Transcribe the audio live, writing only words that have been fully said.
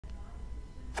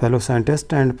Fellow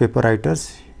scientists and paper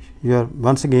writers, you are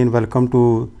once again welcome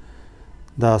to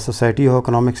the Society of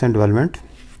Economics and Development.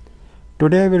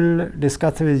 Today I will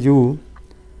discuss with you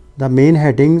the main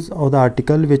headings of the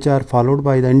article which are followed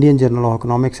by the Indian Journal of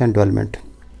Economics and Development.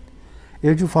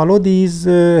 If you follow these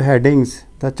headings,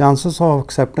 the chances of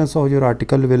acceptance of your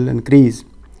article will increase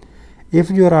if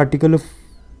your article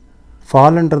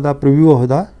fall under the preview of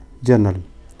the journal.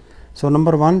 So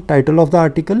number 1, title of the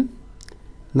article.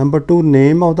 Number 2,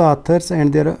 name of the authors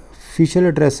and their official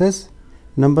addresses.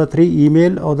 Number 3,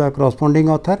 email of the corresponding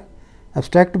author.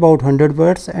 Abstract about 100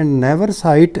 words and never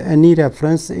cite any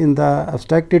reference in the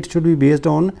abstract. It should be based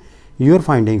on your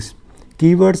findings.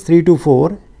 Keywords 3 to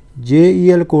 4,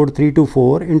 JEL code 3 to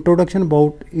 4, introduction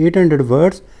about 800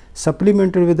 words,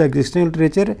 supplemented with the existing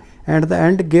literature, and at the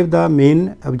end give the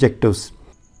main objectives.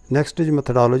 Next is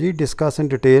methodology. Discuss in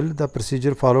detail the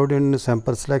procedure followed in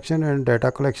sample selection and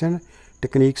data collection.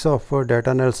 Techniques of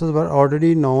data analysis were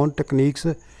already known techniques.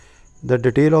 The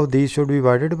detail of these should be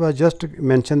avoided, but just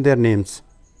mention their names.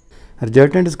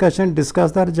 Result and discussion.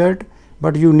 Discuss the result,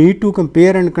 but you need to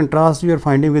compare and contrast your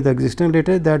finding with the existing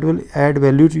literature. That will add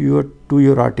value to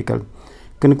your article.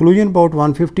 Conclusion about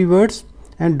 150 words,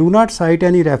 and do not cite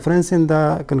any reference in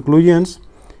the conclusions.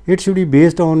 It should be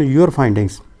based on your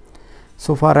findings.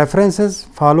 So for references,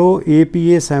 follow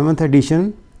APA 7th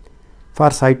edition for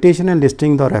citation and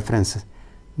listing the references.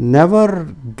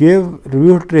 Never give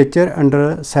review literature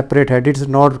under separate head. It is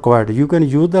not required. You can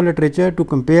use the literature to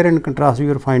compare and contrast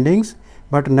your findings,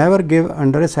 but never give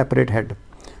under a separate head.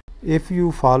 If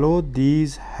you follow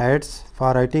these heads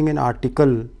for writing an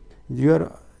article,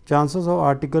 your chances of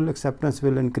article acceptance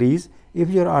will increase if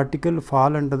your article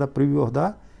fall under the preview of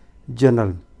the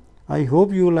journal. I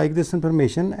hope you like this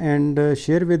information and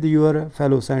share with your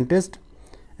fellow scientists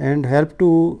and help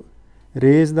to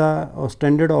raise the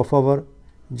standard of our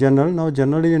journal. Now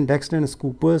journal is indexed in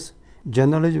SCOPUS.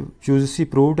 Journal is UGC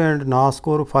Approved and NAAS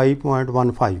Score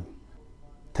 5.15.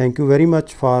 Thank you very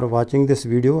much for watching this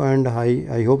video, and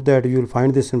I hope that you will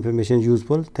find this information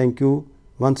useful. Thank you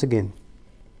once again.